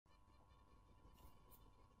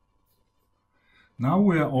Now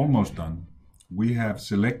we are almost done. We have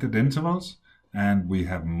selected intervals and we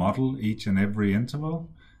have modeled each and every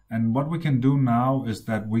interval. And what we can do now is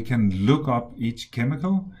that we can look up each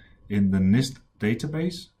chemical in the NIST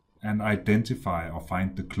database and identify or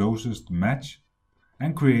find the closest match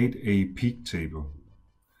and create a peak table.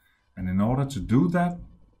 And in order to do that,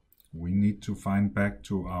 we need to find back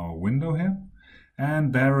to our window here.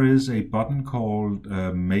 And there is a button called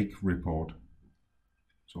Make Report.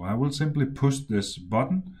 So I will simply push this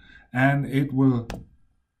button and it will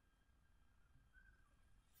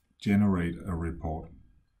generate a report.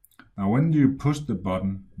 Now when you push the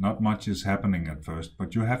button, not much is happening at first,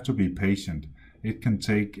 but you have to be patient. It can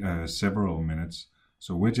take several minutes.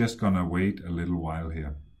 So we're just gonna wait a little while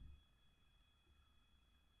here.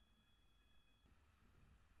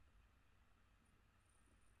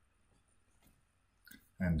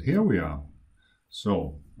 And here we are.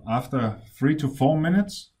 So after 3 to 4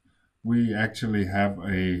 minutes, we actually have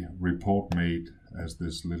a report made, as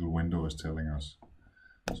this little window is telling us.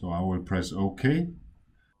 So I will press OK.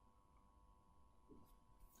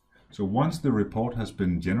 So once the report has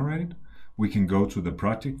been generated, we can go to the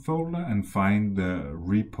project folder and find the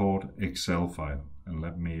report Excel file. And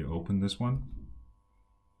let me open this one.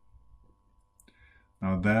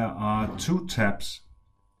 Now there are 2 tabs.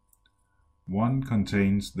 One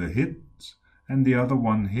contains the hits and the other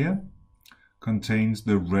one here contains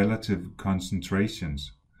the relative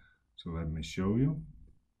concentrations. So let me show you.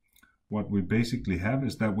 What we basically have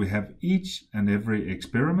is that we have each and every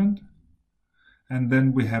experiment, and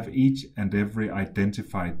then we have each and every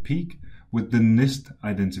identified peak with the NIST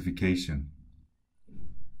identification.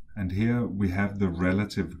 And here we have the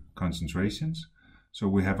relative concentrations. So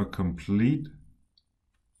we have a complete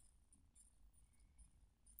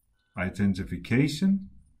identification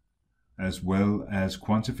as well as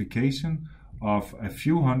quantification of a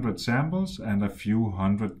few hundred samples and a few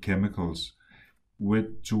hundred chemicals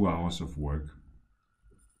with 2 hours of work.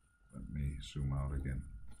 Let me zoom out again.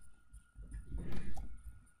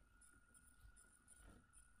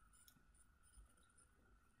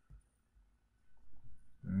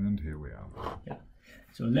 And here we are. Yeah.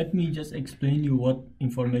 So let me just explain you what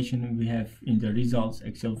information we have in the results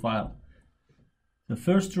Excel file. The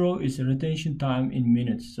first row is a retention time in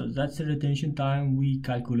minutes. So that's the retention time we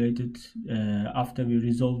calculated after we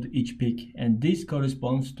resolved each peak. And this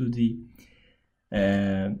corresponds to the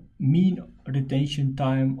mean retention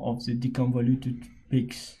time of the deconvoluted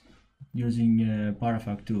peaks using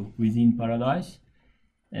Parafactor within Paradise.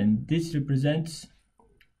 And this represents,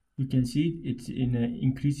 you can see it's in an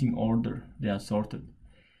increasing order, they are sorted.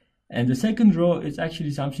 And the second row is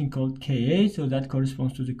actually something called Ka, so that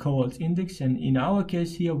corresponds to the cobalt index. And in our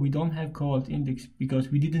case here, we don't have cobalt index because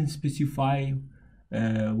we didn't specify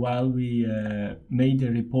while we made the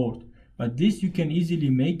report. But this you can easily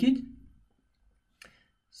make it.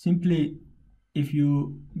 Simply, if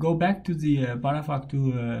you go back to the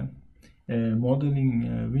Parafactor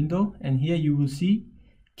modeling window, and here you will see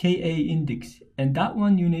Ka index. And that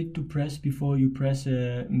one you need to press before you press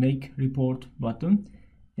Make Report button.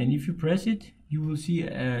 And if you press it, you will see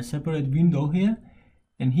a separate window here.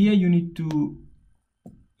 And here you need to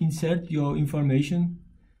insert your information.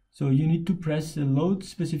 So you need to press the load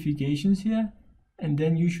specifications here. And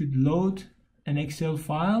then you should load an Excel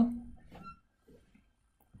file.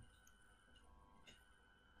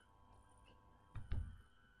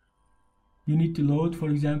 You need to load, for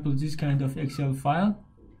example, this kind of Excel file.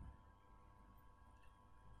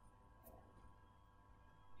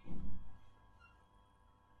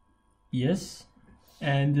 Yes,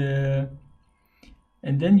 and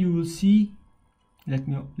then you will see. Let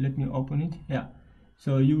me open it. Yeah,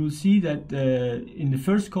 so you will see that in the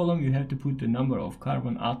first column you have to put the number of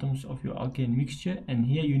carbon atoms of your alkane mixture, and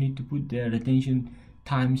here you need to put the retention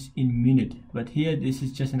times in minute. But here this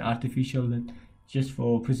is just an artificial, that just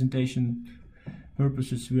for presentation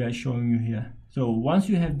purposes we are showing you here. So once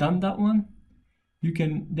you have done that one, you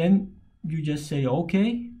can then you just say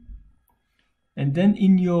OK. And then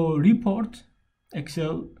in your report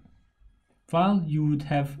Excel file, you would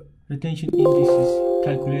have retention indices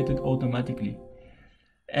calculated automatically.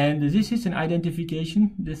 And this is an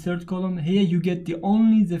identification, the third column. Here you get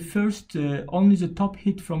only the top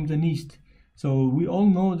hit from the NIST. So we all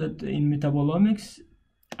know that in metabolomics,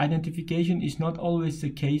 identification is not always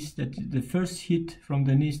the case that the first hit from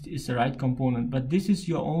the NIST is the right component. But this is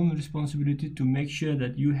your own responsibility to make sure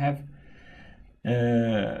that you have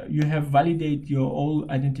validate your all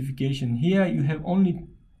identification. Here you have only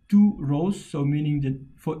 2 rows, so meaning that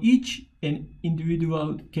for each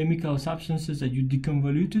individual chemical substances that you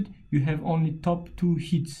deconvoluted, you have only top 2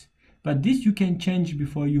 hits. But this you can change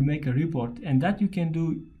before you make a report, and that you can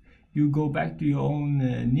do. You go back to your own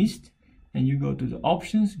NIST, and you go to the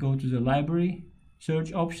options, go to the library,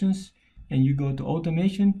 search options, and you go to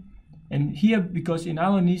automation. And here, because in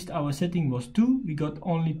our NIST our setting was 2, we got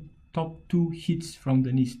only top 2 hits from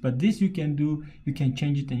the NIST. But this you can do, you can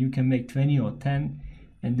change it, and you can make 20 or 10,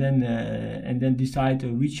 and then decide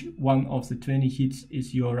which one of the 20 hits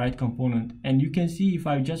is your right component. And you can see if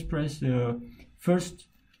I just press the first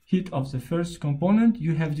hit of the first component,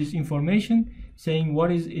 you have this information saying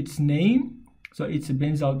what is its name. So it's a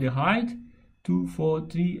benzaldehyde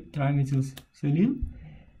 2,4,3-trimethylsilyl,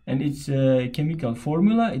 and its chemical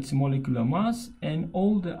formula, its molecular mass, and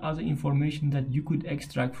all the other information that you could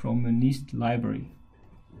extract from a NIST library.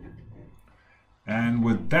 And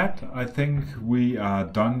with that, I think we are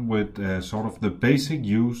done with sort of the basic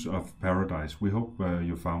use of Paradise. We hope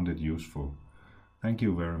you found it useful. Thank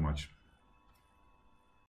you very much.